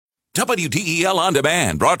WDEL On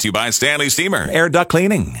Demand, brought to you by Stanley Steamer, Air Duct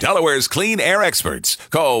Cleaning, Delaware's clean air experts.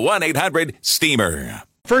 Call 1-800-STEAMER.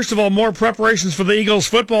 First of all, more preparations for the Eagles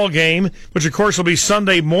football game, which of course will be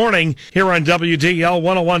Sunday morning here on WDEL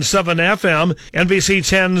 101.7 FM. NBC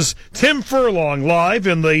 10's Tim Furlong live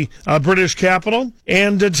in the British capital.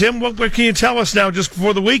 And Tim, what can you tell us now just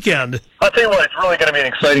before the weekend? I'll tell you what, it's really going to be an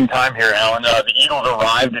exciting time here, Alan. The Eagles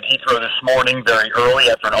arrived at Heathrow this morning very early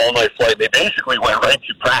after an all-night flight. They basically went right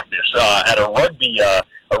to practice at a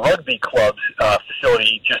rugby club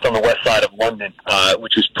facility just on the west side of London,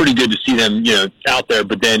 which was pretty good to see them, out there.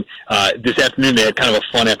 But then this afternoon they had kind of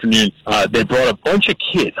a fun afternoon. They brought a bunch of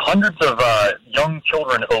kids, hundreds of young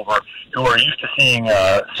children over who are used to seeing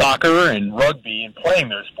soccer and rugby and playing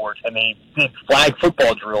those sports, and they did flag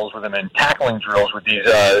football drills with them and tackling drills with these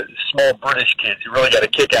small British kids who really got a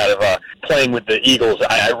kick out of playing with the Eagles.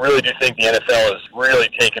 I really do think the NFL has really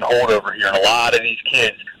taken hold over here, and a lot of these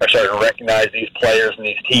kids are starting to recognize these players and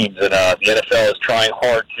these teams, and the NFL is trying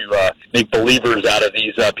hard to make believers out of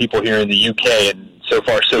these people here in the UK, and so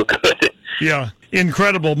far so good. Yeah,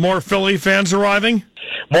 incredible. More Philly fans arriving?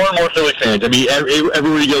 More and more Philly fans. I mean,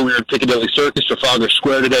 everywhere you go, we were at Piccadilly Circus, Trafalgar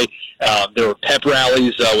Square today. There were pep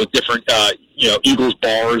rallies with different, Eagles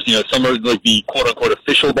bars. Some are like the quote-unquote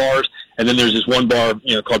official bars, and then there's this one bar,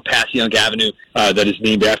 called Passyunk Avenue that is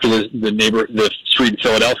named after the street in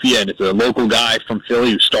Philadelphia, and it's a local guy from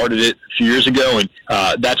Philly who started it a few years ago, and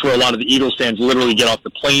that's where a lot of the Eagles fans literally get off the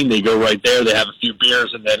plane. They go right there, they have a few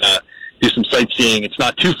beers, and then do some sightseeing. It's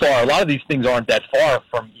not too far. A lot of these things aren't that far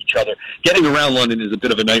from each other. Getting around London is a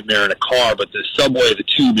bit of a nightmare in a car, but the subway, the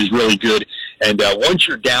tube is really good. And once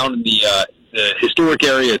you're down in the historic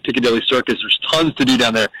area at Piccadilly Circus, there's tons to do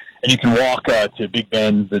down there. And you can walk to Big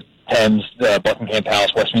Ben, the Thames, Buckingham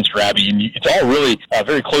Palace, Westminster Abbey, and it's all really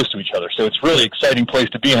very close to each other. So it's really an exciting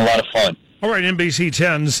place to be and a lot of fun. All right, NBC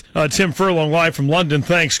 10's Tim Furlong live from London.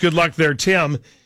 Thanks. Good luck there, Tim.